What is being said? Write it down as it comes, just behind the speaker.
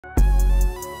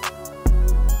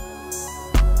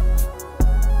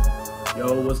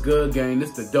Yo, what's good, gang? This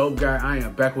is the Dope Guy. I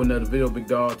am back with another video, big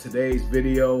dog. Today's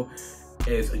video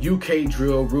is a UK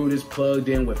drill. Rudest plugged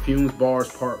in with Fumez bars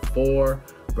part 4.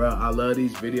 Bro, I love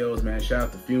these videos, man. Shout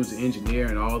out to Fumez, the engineer,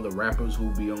 and all the rappers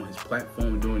who be on his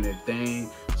platform doing their thing,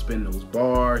 spinning those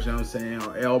bars, you know what I'm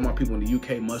saying? All my people in the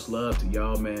UK, much love to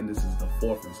y'all, man. This is the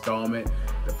 4th installment.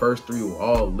 The first 3 were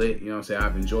all lit, you know what I'm saying?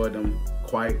 I've enjoyed them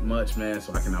quite much, man,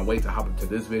 so I cannot wait to hop into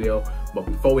this video. But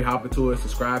before we hop into it,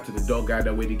 subscribe to the Dope Guy,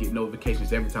 that way to get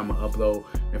notifications every time I upload.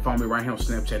 And follow me right here on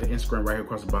Snapchat and Instagram right here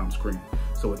across the bottom screen.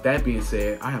 So with that being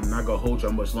said, I am not gonna hold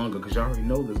y'all much longer because y'all already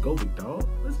know this. Go, big dog.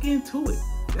 Let's get into it.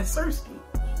 That's Cersei.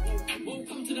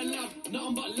 Welcome to the lab,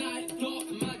 nothing but light,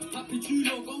 dark, mad, happy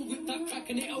Judo, go with that crack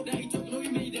and it out that he took, no he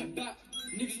made it back.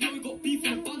 Niggas know we got beef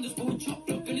in abundance, but we chop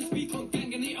block and speak on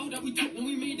gang and it out that we took, no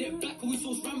we made it back, and we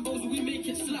sauce Rambos and we make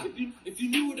it slap. If you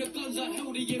knew what the guns I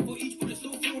held, they gave for each bullet,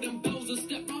 still throw them bells and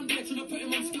step round there, trying to put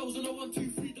him on scales on a 1,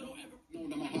 2, 3, they don't ever know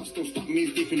that my heart still stuck me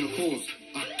deep in the cause.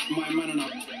 My man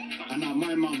and now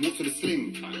my man walk to the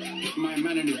sling. Hit my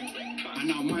man and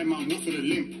now my man walk to the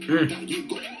limb. That you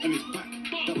got on his back.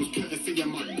 That was courtesy of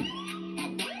my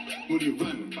when he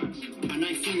ran, and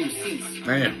I seen him since.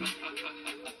 Man.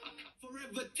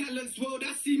 Forever talents world,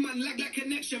 I see man lag like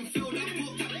connection failed. I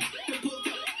poked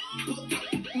up,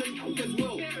 as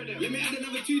well. Let me add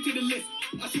another 2 to the list.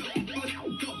 I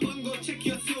should got bungo, check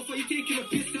yourself. Are you taking a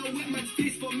piss? I'll wet man's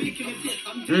face for making a dip.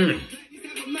 I'm telling you,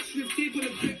 have a match with tape on the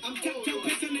grip. I'm tell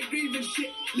piss on the grave and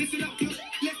shit. Listen up, cuz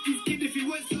left these kid. If he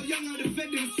weren't so young, I'd have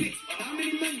fed him 6. How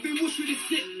many men's been washed with his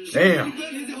sick? Damn.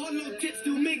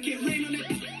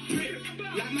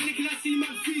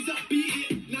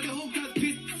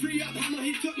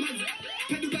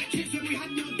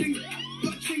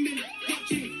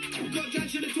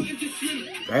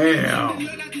 Damn.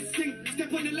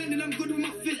 Step on the land and I'm good with my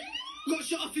fist. Got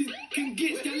shot off his can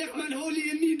get that left man holy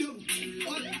in need of.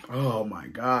 Oh my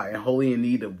god, and wholly in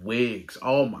need of wigs.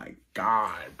 Oh my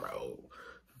god, bro.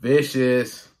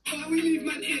 Vicious. How we leave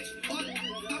man itch,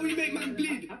 how we make man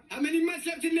bleed. How many man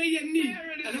slept in their knee,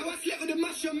 and how I slept with a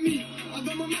mash on me. I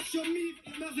got my mash on me,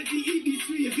 I'm out at the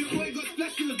ED3. If your boy got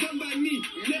splashed, it was done by me.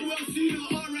 Get well soon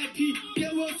or R.I.P.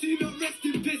 Get well soon or rest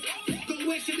in piss. Got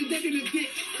wet, shit the dead in the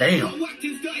ditch. Damn. Got whacked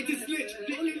and started to slitch.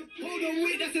 Hold on,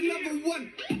 wait, that's another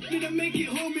one. Didn't make it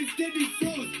home, instead he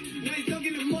froze. Now he's dug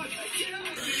in the mud.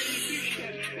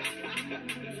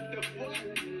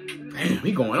 Damn,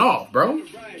 he going off, bro.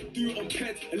 Do on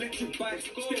peds, electric bikes.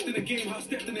 Stepped in the game, I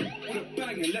stepped in it with a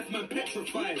bang and left man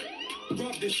petrified.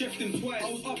 Rubbed the chef in twice. I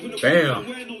was up in the damn.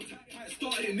 Where no I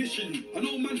started initially. I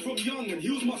know man from young and he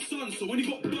was my son, so when he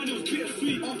got burned it was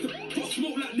bittersweet. After got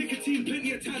smoke like nicotine,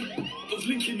 plenty of tan. It was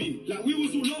linking me. Like we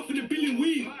was all laughing and billing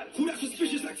weed. Call that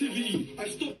suspicious activity. I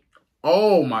stopped.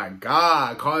 Oh my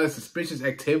god, call it suspicious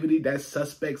activity. That's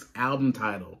Suspect's album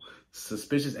title.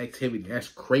 Suspicious activity. That's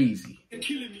crazy. They're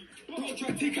killing me. Bro, try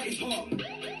to take out his heart.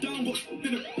 Down but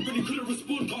in a when he couldn't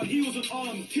respond, got heels and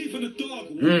arms, teeth in the dark.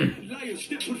 Lion,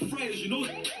 step with fryers, you know.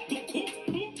 Got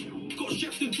caught. Got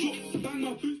chefs and dropped. Bang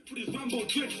my boots, put his Rambo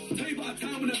dread. Tell you about a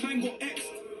time when a man got X.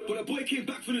 But a boy came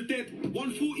back from the dead.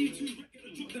 142,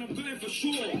 drop, then I'm going for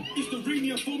sure. Used to ring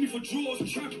me and phone me for draws.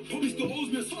 Trap probably still owes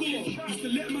me a score. Used to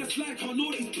let man slide, can't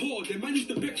know that he's poor. Then man used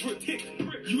to beg for a tick.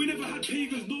 You ain't never had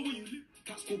pagans, know where you live.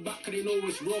 Cats go back cause they know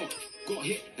it's raw. Got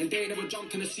hit and they ain't never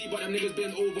jumped in the sea, but them niggas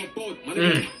been overboard.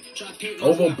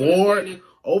 Overboard?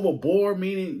 Overboard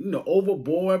meaning, you know,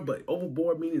 overboard, but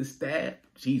overboard meaning stab?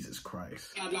 Jesus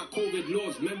Christ. I'd like COVID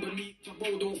laws, remember me,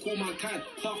 Tabo don't call mankind.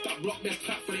 Half that block best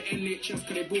clap for the NHS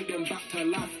cause they brought them back to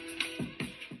life.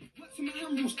 My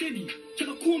hand real steady. Try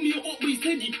to call me up, but he's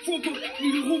heady. Throw up with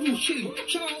a whole real shelly.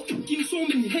 Shout out, give so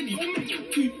many heady.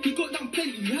 He got down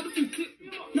plenty, he had a few clips.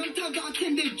 9 times out of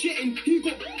 10 they jetting. He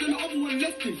got, then the other one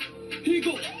left him. He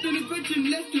got, then his veteran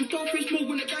left him. Starfish mode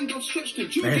when the gang got stretched him.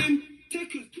 Shoot him.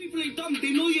 Takers, people ain't dumb,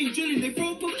 they know you ain't drilling. They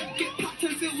throw up, get packed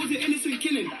and say it was an innocent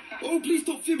killing. Oh, please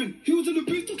stop fibbing. He was in the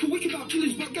booth, talking wicked about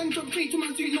killings, but gang jump straight to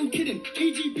man, so ain't no kidding.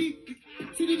 AGB.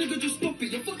 See the nigga just stop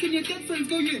it. You're fucking your dead friends,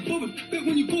 go you ain't bothered. Bet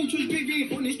when you go to his baby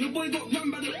ain't honest. Your boy got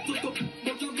run by the stop.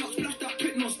 But jump out, splash that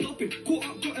pit, not stopping. Caught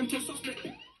up, got him to suspect.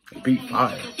 Beat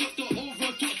fire.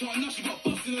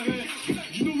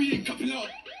 You know we ain't coupling up.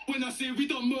 When I say we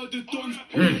done murdered dons.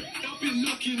 I've been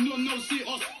lucky, no, say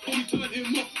us. But we turned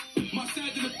him off. My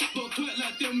side of the top got turned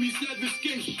like them. We said with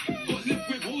skank. Got left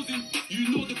with holes in.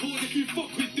 You know the cause if you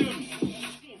fuck with them.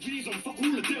 No reason, fuck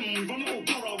all of them. We run out of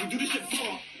borough, we do this shit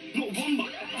far. Not one, but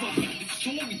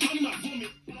so what we done that vomit.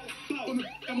 On the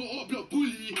I'm a up block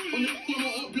bully. On the I'm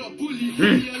a up block bully.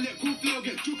 I let cool flow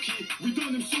get jokey. We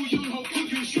done him so young, how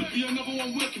could we? Should be another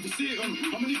one working for Satan.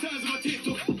 How many times have I taped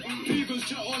up? Pagans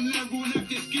chat online, rule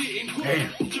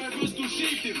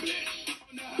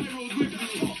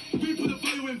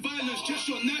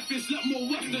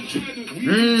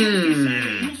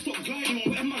Stop gliding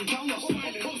on wet man down like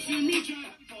smiling. Don't see me try.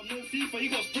 No FIFA, you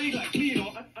got sprayed like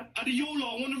cleaner. Adiola,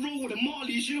 I wanna roll with the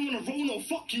Marley. She don't wanna roll no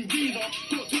fucking geezer.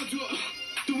 Got to do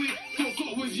it.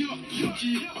 Got with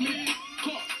yucky. I mean,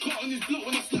 caught on his block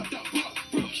when I slapped that butt.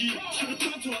 Brookie. Should've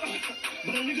turned to her,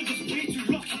 but a nigga just way too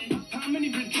lucky. How many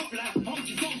been dropped like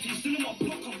Humpty Dumpty? Still in my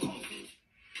block, I'm comfy.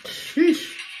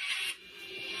 Sheesh.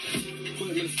 Put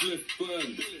him in a split,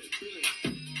 burn.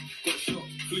 Got shot,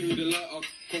 flew me the light up,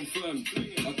 confirmed.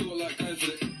 I don't like guys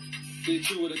that they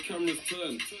chill with the cameras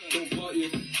turned. Don't party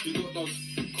if you got dogs,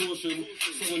 caution.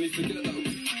 Someone needs to get that.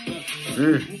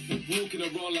 Walking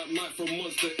around like Mike from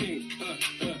Monster Inc.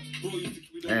 Bro,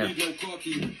 we don't need no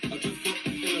khaki. I just put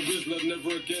in a Rizzler,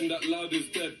 never again, that loud is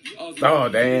dead. Oh,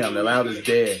 damn, the loud is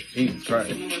dead. Jesus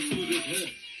Christ.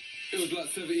 It was like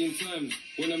 17 times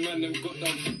when a man them got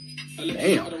down.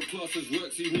 Damn.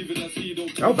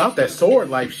 Y'all about that sword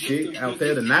life shit out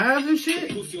there, the knives and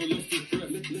shit.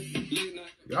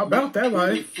 Y'all about that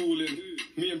life.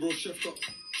 Me and bro chef got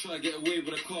try to get away,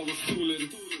 but the car was stooling.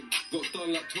 Got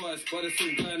done like twice by the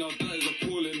same guy, now that is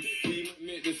appalling. We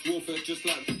make this warfare just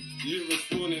like you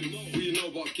respawning. We know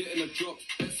about getting a drop,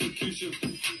 execution.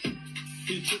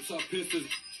 He trips our pisses.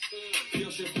 PR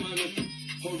chef man,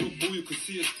 horrible, you could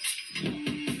see it.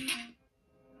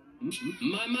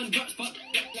 My man raps, but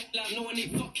like no one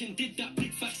ain't fucking did that.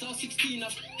 Big facts, I was 16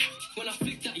 when I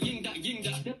flicked that ying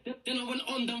that. Then I went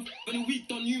on down, when a week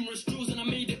done numerous draws and I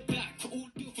made it back. All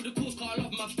deal for the cause, car I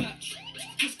love my batch.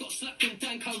 Just got slapped in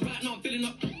tank, I'm right now building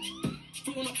up.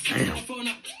 Throwing up, throwing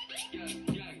up.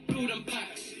 Building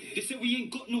packs. They say we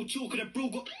ain't got no chill, cause the bro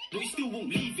got, but he still won't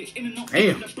leave it. In and out,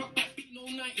 damn. The brought back beat no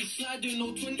 90, sliding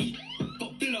no 20.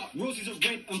 Roses are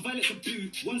red and violets are blue.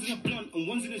 One's in a blunt and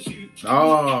one's in a zoo.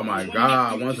 Oh my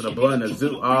god, one's in a blunt and a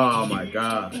zoo. Oh my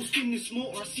god. I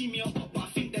see me up, but I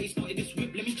think that he spotted this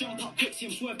whip. Let me jump up quick, see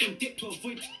him swerve and dip to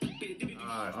avoid.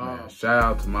 Shout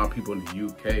out to my people in the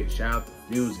UK. Shout out to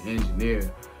Fumez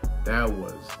Engineer. That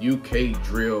was UK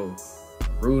Drill.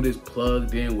 Rudest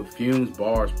plugged in with Fumez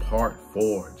Bars Part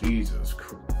 4. Jesus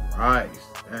Christ.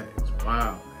 That is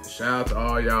wild, man. Shout out to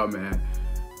all y'all, man.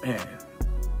 Man.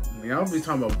 Y'all be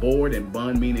talking about bored and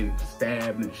bun meaning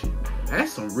stabbed and shit, man.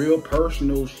 That's some real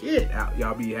personal shit out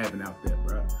y'all be having out there,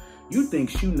 bro. You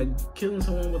think killing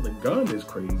someone with a gun is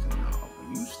crazy? No,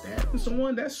 when you stabbing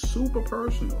someone, that's super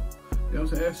personal. You know what I'm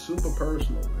saying? That's super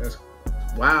personal. That's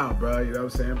wild, bro. You know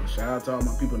what I'm saying? But shout out to all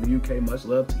my people in the UK. Much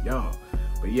love to y'all.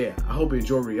 But yeah, I hope you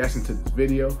enjoyed reacting to this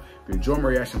video. If you enjoyed my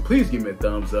reaction, please give me a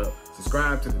thumbs up.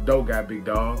 Subscribe to the Dope Guy Big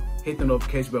Dog. Hit the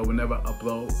notification bell whenever I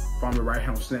upload. Follow me right here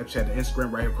on Snapchat and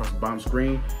Instagram right here across the bottom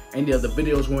screen. Any other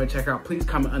videos you want to check out, please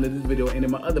comment under this video and any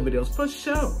of my other videos for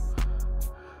sure.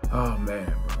 Oh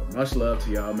man, bro. Much love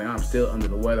to y'all, man. I'm still under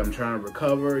the weather. I'm trying to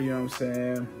recover, you know what I'm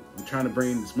saying? I'm trying to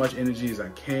bring as much energy as I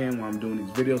can while I'm doing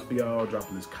these videos for y'all,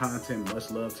 dropping this content. Much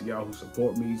love to y'all who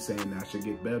support me, saying that I should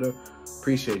get better.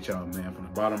 Appreciate y'all, man, from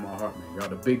the bottom of my heart, man. Y'all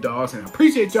the big dogs, and I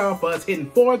appreciate y'all for us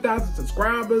hitting 4,000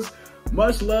 subscribers.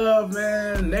 Much love,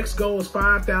 man. Next goal is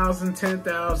 5,000,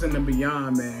 10,000, and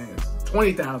beyond, man.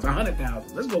 20,000,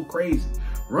 100,000. Let's go crazy.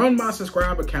 Run my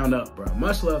subscriber count up, bro.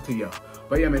 Much love to y'all.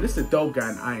 But yeah, man, this is the Dope Guy,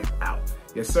 and I am out.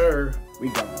 Yes, sir. We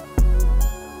gone.